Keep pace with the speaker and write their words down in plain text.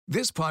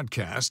This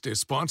podcast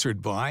is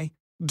sponsored by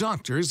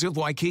Doctors of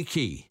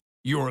Waikiki,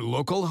 your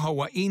local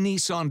Hawaii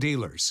Nissan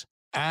dealers,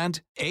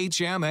 and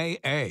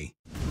HMAA.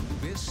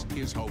 This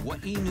is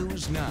Hawaii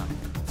News Now,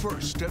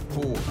 first at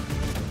 4.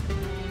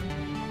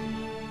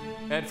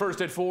 And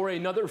first at 4,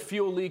 another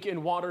fuel leak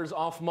in waters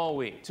off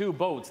Maui. 2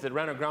 boats that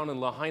ran aground in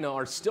Lahaina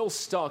are still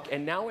stuck,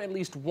 and now at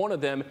least one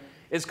of them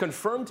is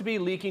confirmed to be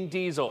leaking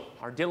diesel.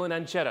 Our Dylan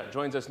Anchetta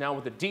joins us now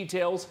with the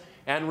details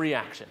and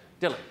reaction.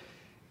 Dylan.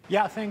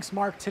 Yeah, thanks,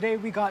 Mark. Today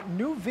we got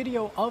new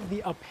video of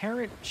the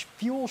apparent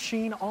fuel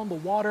sheen on the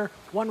water.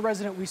 One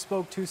resident we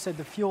spoke to said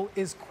the fuel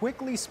is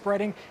quickly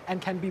spreading and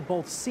can be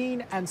both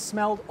seen and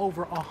smelled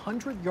over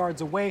 100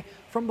 yards away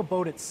from the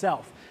boat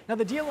itself. Now,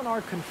 the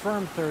DLNR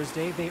confirmed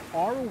Thursday they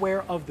are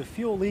aware of the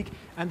fuel leak,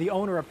 and the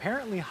owner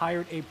apparently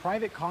hired a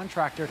private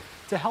contractor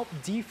to help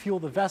defuel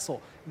the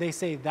vessel. They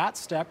say that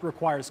step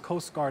requires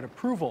Coast Guard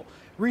approval.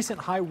 Recent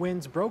high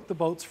winds broke the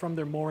boats from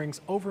their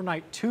moorings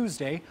overnight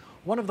Tuesday.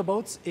 One of the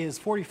boats is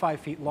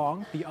 45 feet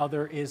long. The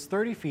other is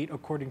 30 feet,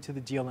 according to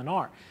the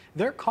DLNR.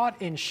 They're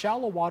caught in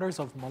shallow waters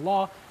of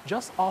Mala'a,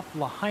 just off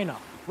Lahaina.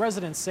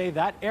 Residents say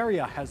that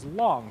area has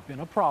long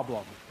been a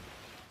problem.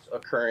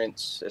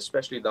 Occurrence,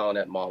 especially down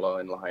at Mala'a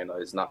and Lahaina,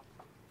 is not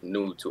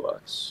new to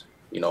us.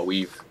 You know,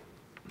 we've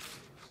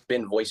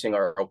been voicing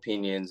our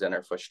opinions and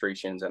our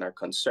frustrations and our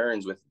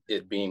concerns with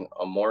it being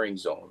a mooring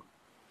zone.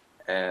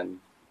 And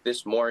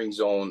this mooring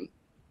zone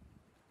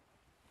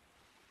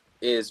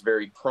is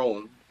very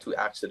prone to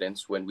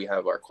accidents when we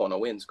have our Kona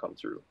winds come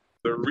through.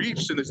 The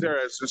reefs in this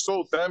area is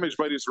so damaged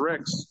by these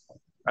wrecks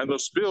and the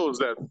spills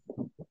that,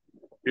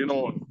 you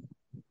know,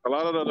 a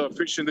lot of the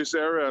fish in this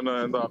area and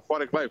the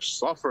aquatic life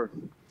suffer.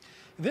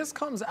 This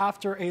comes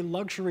after a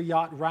luxury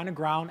yacht ran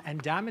aground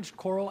and damaged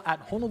coral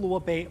at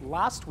Honolua Bay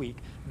last week.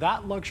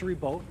 That luxury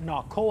boat,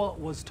 Nakoa,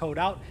 was towed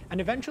out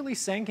and eventually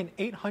sank in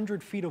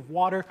 800 feet of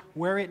water,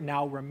 where it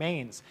now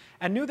remains.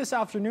 And new this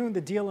afternoon,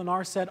 the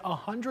DLNR said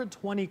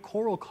 120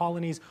 coral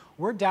colonies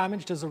were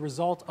damaged as a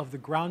result of the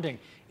grounding.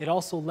 It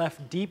also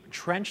left deep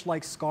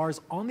trench-like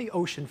scars on the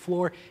ocean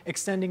floor,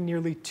 extending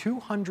nearly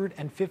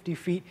 250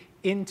 feet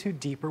into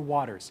deeper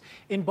waters.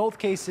 In both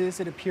cases,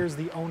 it appears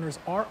the owners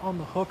are on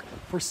the hook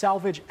for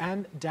salvage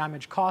and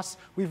damage costs.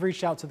 We've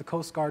reached out to the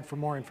Coast Guard for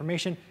more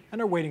information and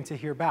are waiting to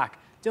hear back.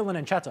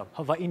 Dylan Anchetta,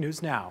 Hawaii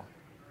News Now.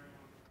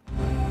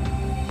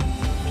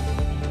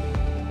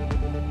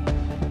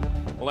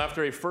 Well,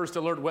 after a first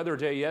alert weather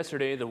day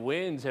yesterday, the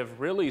winds have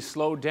really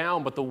slowed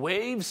down, but the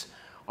waves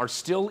are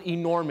still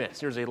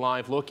enormous. Here's a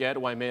live look at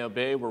Waimea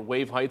Bay, where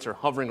wave heights are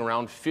hovering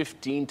around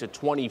 15 to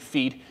 20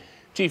 feet.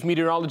 Chief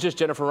Meteorologist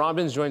Jennifer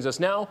Robbins joins us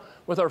now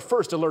with our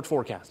first alert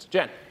forecast.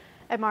 Jen.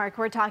 And Mark,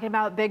 we're talking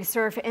about big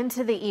surf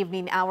into the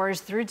evening hours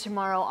through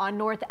tomorrow on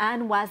north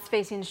and west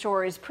facing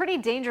shores. Pretty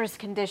dangerous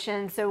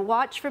conditions, so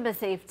watch from a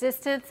safe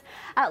distance.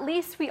 At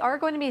least we are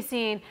going to be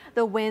seeing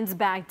the winds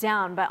back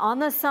down, but on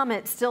the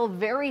summit still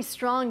very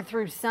strong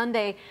through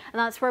Sunday, and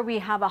that's where we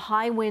have a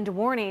high wind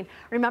warning.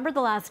 Remember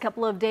the last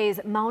couple of days,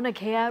 Mauna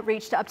Kea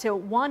reached up to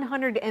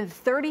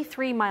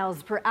 133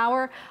 miles per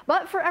hour,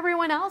 but for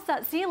everyone else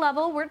at sea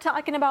level, we're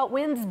talking about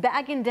winds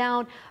backing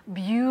down.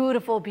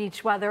 Beautiful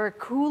beach weather,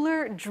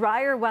 cooler,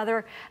 drier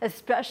weather,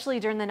 especially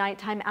during the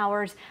nighttime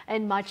hours,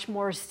 and much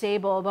more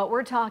stable. But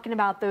we're talking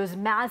about those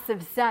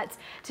massive sets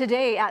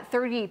today at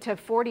 30 to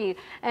 40,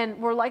 and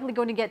we're likely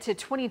going to get to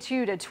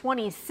 22 to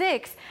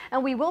 26,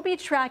 and we will be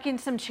tracking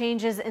some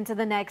changes into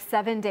the next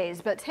 7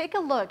 days. But take a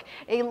look,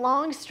 a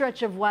long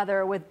stretch of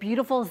weather with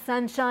beautiful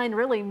sunshine,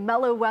 really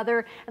mellow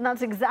weather, and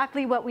that's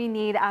exactly what we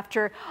need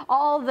after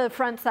all the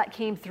fronts that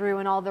came through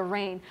and all the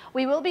rain.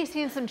 We will be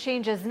seeing some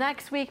changes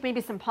next week,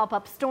 maybe some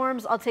pop-up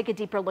storms. I'll take a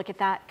deeper look at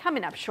that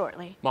coming up shortly.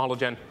 Mahalo,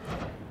 Jen.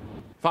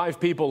 5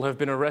 people have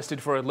been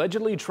arrested for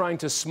allegedly trying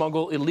to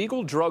smuggle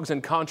illegal drugs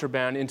and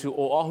contraband into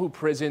Oahu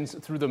prisons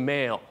through the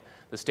mail.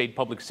 The State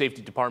Public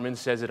Safety Department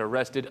says it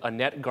arrested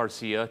Annette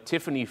Garcia,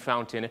 Tiffany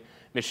Fountain,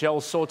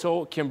 Michelle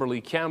Soto, Kimberly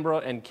Canberra,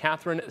 and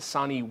Catherine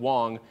Sani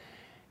Wong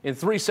in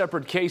 3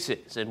 separate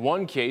cases. In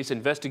one case,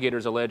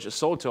 investigators allege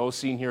Soto,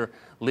 seen here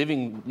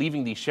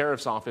leaving the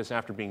sheriff's office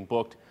after being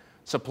booked,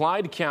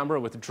 supplied Canberra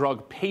with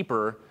drug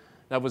paper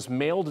that was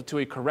mailed to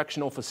a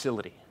correctional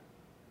facility.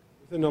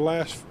 In the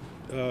last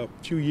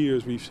few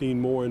years, we've seen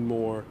more and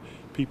more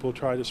people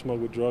try to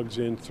smuggle drugs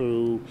in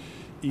through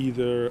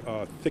either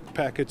thick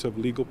packets of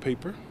legal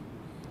paper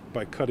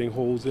by cutting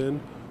holes in,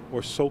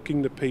 or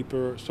soaking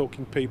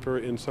paper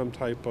in some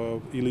type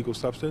of illegal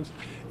substance,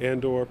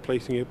 and or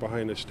placing it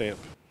behind a stamp.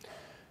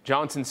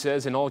 Johnson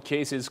says in all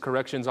cases,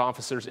 corrections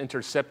officers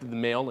intercepted the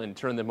mail and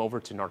turned them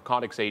over to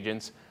narcotics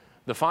agents.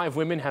 The 5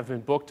 women have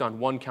been booked on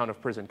 1 count of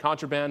prison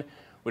contraband,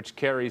 which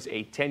carries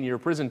a 10-year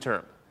prison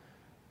term.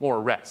 More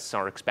arrests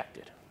are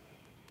expected.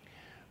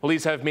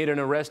 Police have made an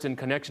arrest in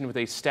connection with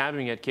a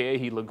stabbing at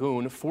Ke'ehi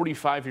Lagoon.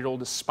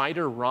 45-year-old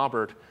Spider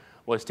Robert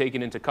was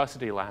taken into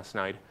custody last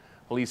night.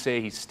 Police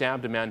say he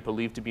stabbed a man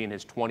believed to be in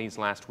his 20s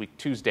last week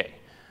Tuesday.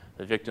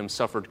 The victim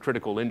suffered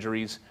critical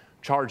injuries.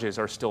 Charges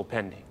are still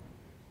pending.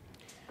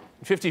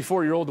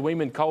 54-year-old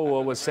Wayman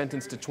Kaua was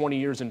sentenced to 20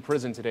 years in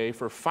prison today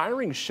for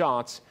firing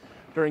shots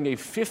during a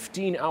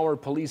 15-hour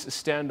police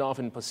standoff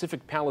in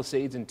Pacific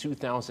Palisades in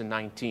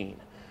 2019.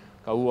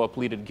 Kaua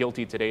pleaded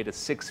guilty today to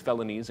 6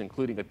 felonies,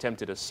 including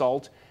attempted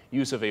assault,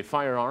 use of a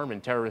firearm,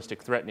 and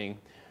terroristic threatening.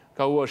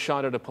 Kaua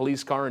shot at a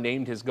police car and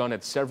aimed his gun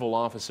at several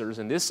officers,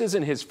 and this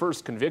isn't his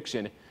first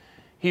conviction.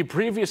 He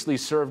previously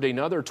served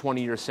another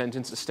 20-year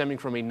sentence stemming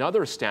from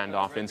another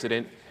standoff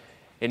incident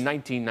in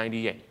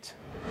 1998.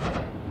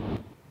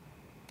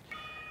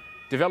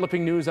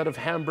 Developing news out of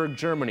Hamburg,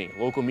 Germany.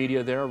 Local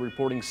media there are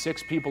reporting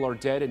 6 people are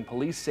dead, and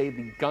police say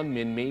the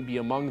gunman may be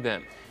among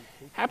them.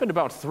 Happened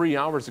about 3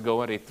 hours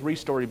ago at a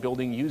 3-story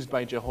building used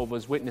by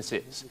Jehovah's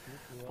Witnesses.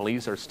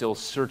 Police are still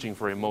searching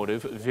for a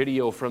motive.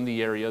 Video from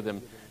the area,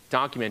 them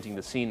documenting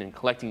the scene and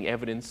collecting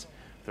evidence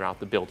throughout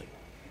the building.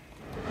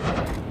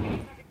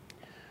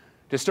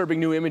 Disturbing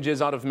new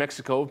images out of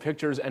Mexico,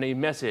 pictures and a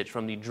message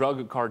from the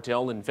drug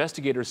cartel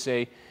investigators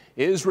say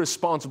is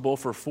responsible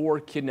for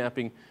 4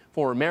 kidnapping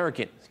 4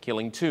 Americans,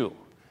 killing 2.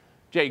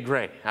 Jay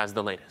Gray has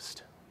the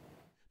latest.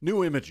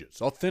 New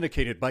images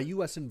authenticated by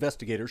U.S.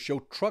 investigators show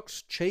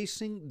trucks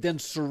chasing, then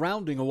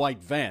surrounding a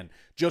white van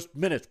just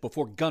minutes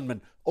before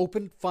gunmen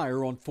opened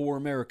fire on 4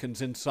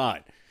 Americans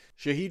inside.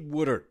 Shahid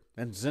Woodard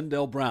and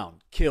Zindell Brown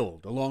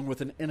killed, along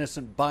with an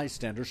innocent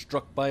bystander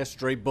struck by a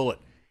stray bullet.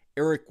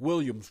 Eric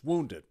Williams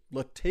wounded.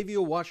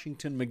 Latavia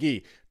Washington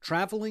McGee,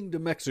 traveling to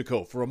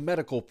Mexico for a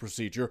medical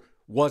procedure,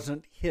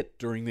 wasn't hit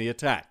during the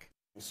attack.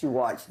 She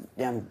watched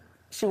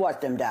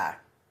them die.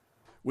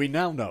 We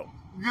now know.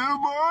 Good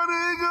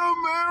morning,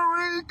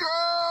 America!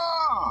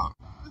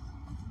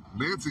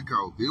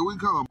 Mexico, here we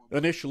come.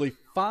 Initially,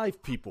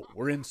 5 people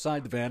were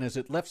inside the van as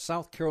it left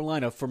South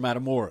Carolina for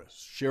Matamoros.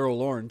 Cheryl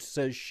Lawrence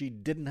says she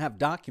didn't have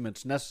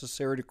documents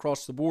necessary to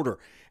cross the border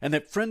and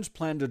that friends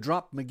planned to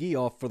drop McGee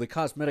off for the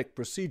cosmetic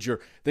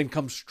procedure, then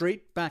come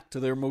straight back to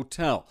their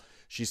motel.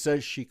 She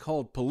says she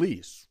called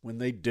police when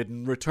they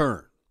didn't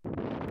return.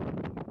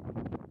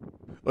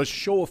 A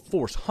show of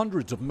force,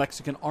 hundreds of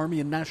Mexican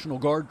Army and National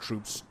Guard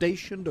troops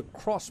stationed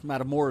across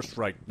Matamoros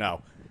right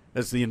now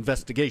as the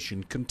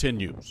investigation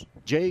continues.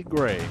 Jay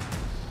Gray.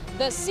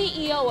 The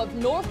CEO of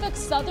Norfolk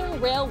Southern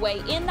Railway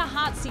in the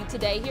hot seat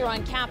today here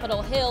on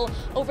Capitol Hill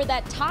over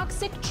that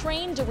toxic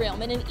train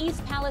derailment in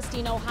East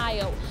Palestine,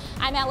 Ohio.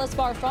 I'm Alice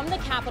Barr from the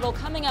Capitol.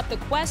 Coming up, the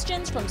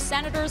questions from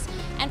senators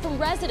and from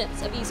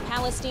residents of East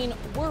Palestine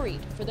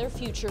worried for their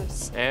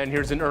futures. And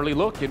here's an early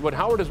look at what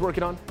Howard is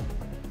working on.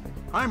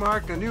 Hi,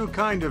 Mark. A new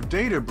kind of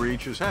data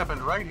breach has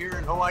happened right here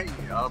in Hawaii.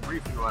 I'll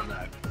brief you on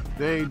that.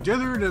 They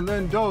dithered and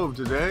then dove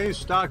today,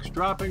 stocks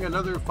dropping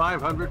another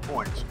 500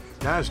 points.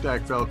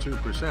 NASDAQ fell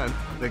 2%.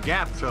 The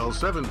Gap fell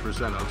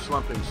 7% on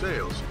slumping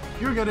sales.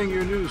 You're getting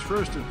your news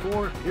first at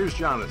 4. Here's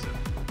Jonathan.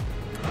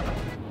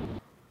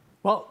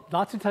 Well,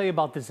 lots to tell you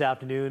about this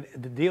afternoon.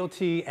 The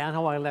DOT and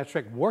Hawaii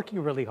Electric working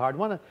really hard. I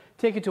want to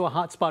take you to a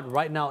hot spot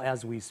right now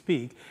as we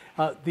speak.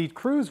 The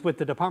crews with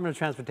the Department of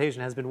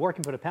Transportation has been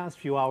working for the past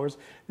few hours.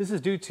 This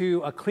is due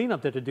to a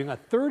cleanup that they're doing, a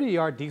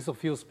 30-yard diesel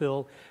fuel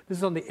spill. This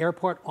is on the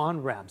airport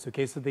on-ramps.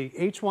 Okay, so the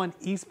H1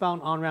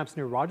 eastbound on-ramps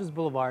near Rogers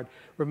Boulevard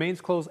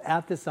remains closed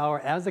at this hour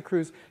as the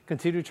crews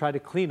continue to try to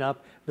clean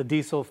up the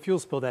diesel fuel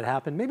spill that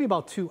happened maybe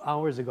about 2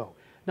 hours ago.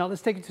 Now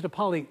let's take it to the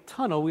Poly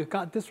Tunnel. We've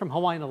got this from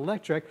Hawaiian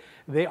Electric.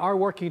 They are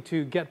working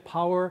to get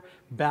power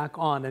back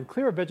on and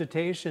clear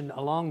vegetation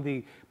along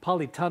the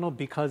Poly Tunnel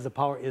because the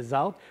power is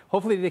out.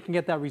 Hopefully they can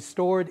get that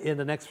restored in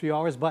the next few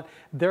hours, but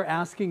they're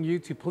asking you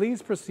to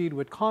please proceed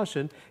with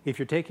caution if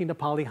you're taking the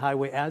Poly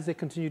Highway as they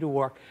continue to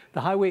work.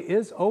 The highway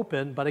is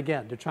open, but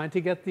again, they're trying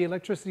to get the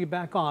electricity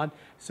back on,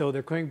 so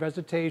they're clearing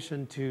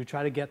vegetation to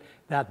try to get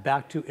that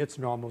back to its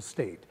normal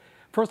state.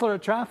 First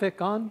alert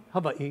traffic on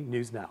Hawaii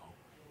News Now.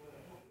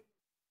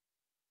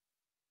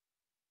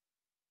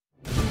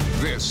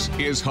 This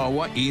is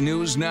Hawaii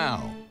News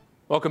Now.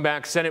 Welcome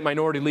back. Senate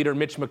Minority Leader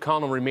Mitch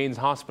McConnell remains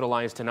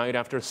hospitalized tonight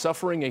after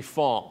suffering a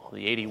fall.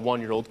 The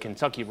 81-year-old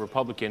Kentucky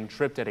Republican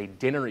tripped at a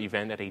dinner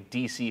event at a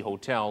D.C.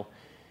 hotel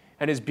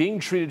and is being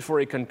treated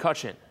for a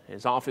concussion.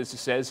 His office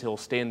says he'll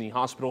stay in the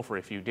hospital for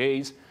a few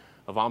days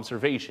of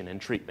observation and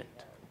treatment.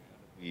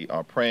 We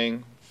are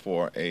praying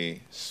for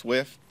a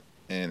swift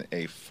and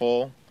a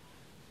full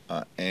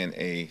and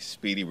a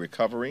speedy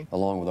recovery.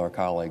 Along with our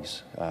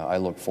colleagues, I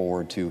look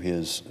forward to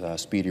his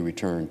speedy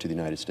return to the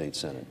United States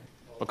Senate.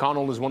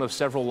 McConnell is one of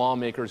several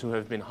lawmakers who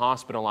have been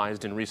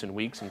hospitalized in recent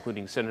weeks,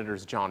 including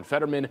Senators John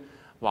Fetterman,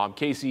 Bob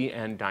Casey,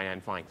 and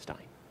Dianne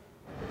Feinstein.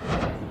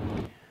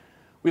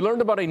 We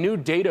learned about a new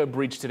data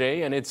breach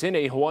today, and it's in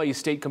a Hawaii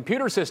state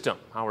computer system.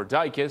 Howard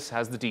Dykes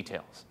has the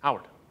details.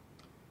 Howard.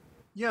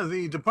 Yeah,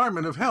 the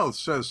Department of Health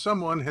says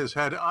someone has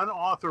had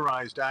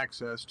unauthorized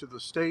access to the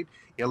state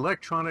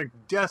electronic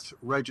death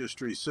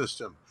registry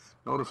system.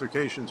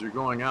 Notifications are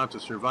going out to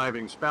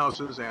surviving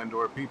spouses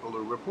and/or people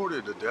who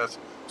reported a death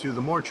to the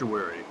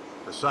mortuary.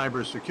 A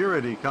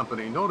cybersecurity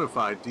company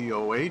notified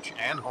DOH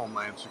and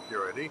Homeland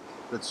Security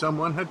that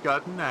someone had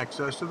gotten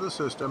access to the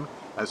system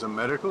as a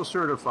medical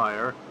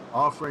certifier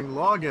offering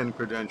login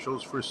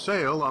credentials for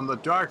sale on the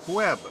dark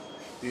web.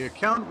 The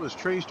account was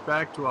traced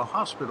back to a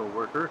hospital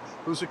worker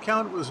whose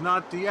account was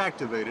not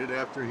deactivated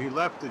after he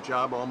left the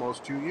job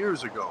almost 2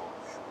 years ago.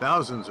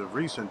 Thousands of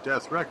recent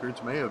death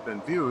records may have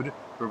been viewed,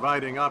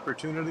 providing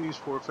opportunities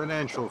for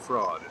financial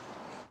fraud.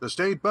 The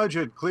state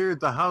budget cleared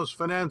the House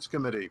Finance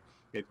Committee.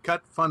 It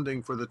cut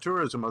funding for the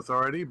Tourism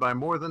Authority by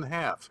more than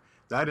half.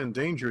 That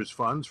endangers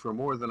funds for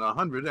more than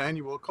 100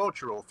 annual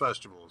cultural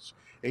festivals.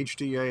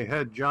 HTA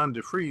head John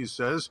DeFries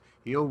says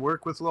he'll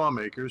work with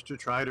lawmakers to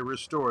try to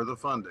restore the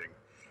funding.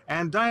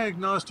 And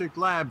Diagnostic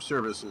Lab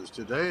Services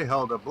today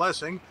held a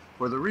blessing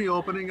for the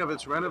reopening of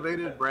its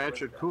renovated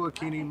branch at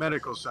Kuakini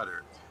Medical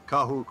Center.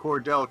 Kahu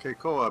Cordell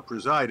Kekoa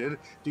presided.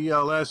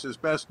 DLS is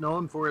best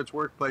known for its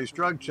workplace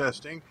drug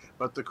testing,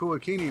 but the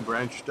Kuakini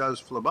branch does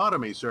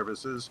phlebotomy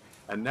services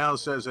and now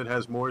says it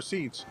has more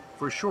seats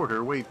for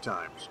shorter wait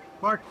times.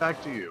 Mark,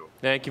 back to you.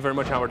 Thank you very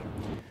much, Howard.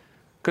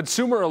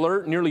 Consumer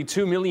alert, nearly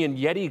 2 million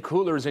Yeti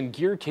coolers and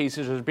gear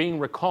cases are being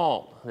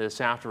recalled.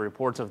 This after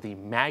reports of the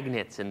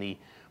magnets in the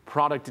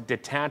product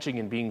detaching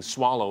and being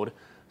swallowed.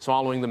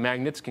 Swallowing the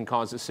magnets can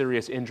cause a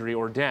serious injury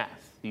or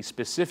death. The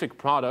specific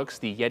products,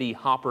 the Yeti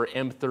Hopper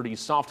M30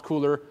 Soft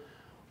Cooler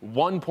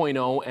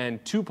 1.0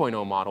 and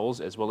 2.0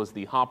 models, as well as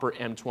the Hopper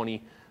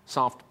M20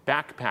 Soft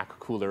Backpack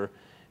Cooler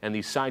and the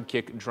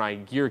Sidekick Dry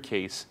Gear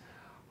Case,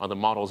 are the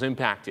models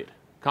impacted.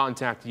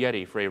 Contact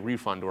Yeti for a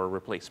refund or a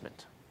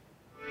replacement.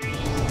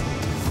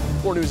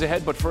 More news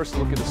ahead, but first a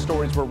look at the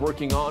stories we're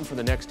working on for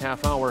the next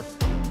half hour.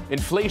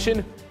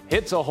 Inflation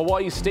hits a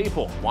Hawaii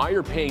staple. Why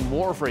you're paying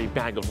more for a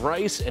bag of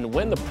rice and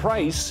when the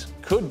price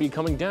could be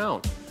coming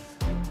down.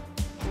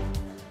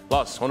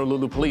 Plus,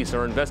 Honolulu police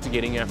are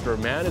investigating after a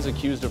man is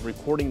accused of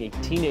recording a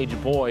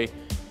teenage boy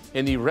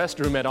in the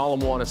restroom at Ala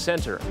Moana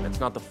Center.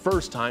 That's not the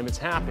first time it's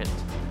happened.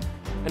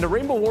 And a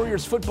Rainbow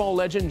Warriors football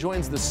legend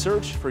joins the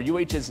search for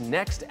UH's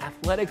next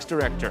athletics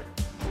director,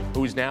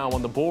 who's now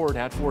on the board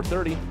at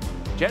 4:30.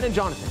 Jen and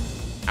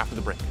Jonathan, after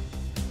the break.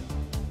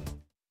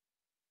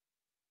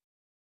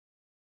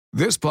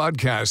 This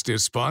podcast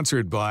is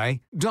sponsored by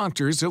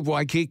Doctors of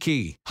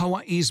Waikiki,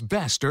 Hawaii's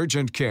best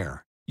urgent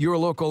care. Your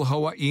local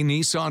Hawaii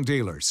Nissan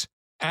dealers.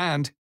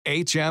 And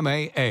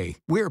HMAA.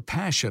 We're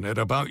passionate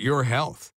about your health.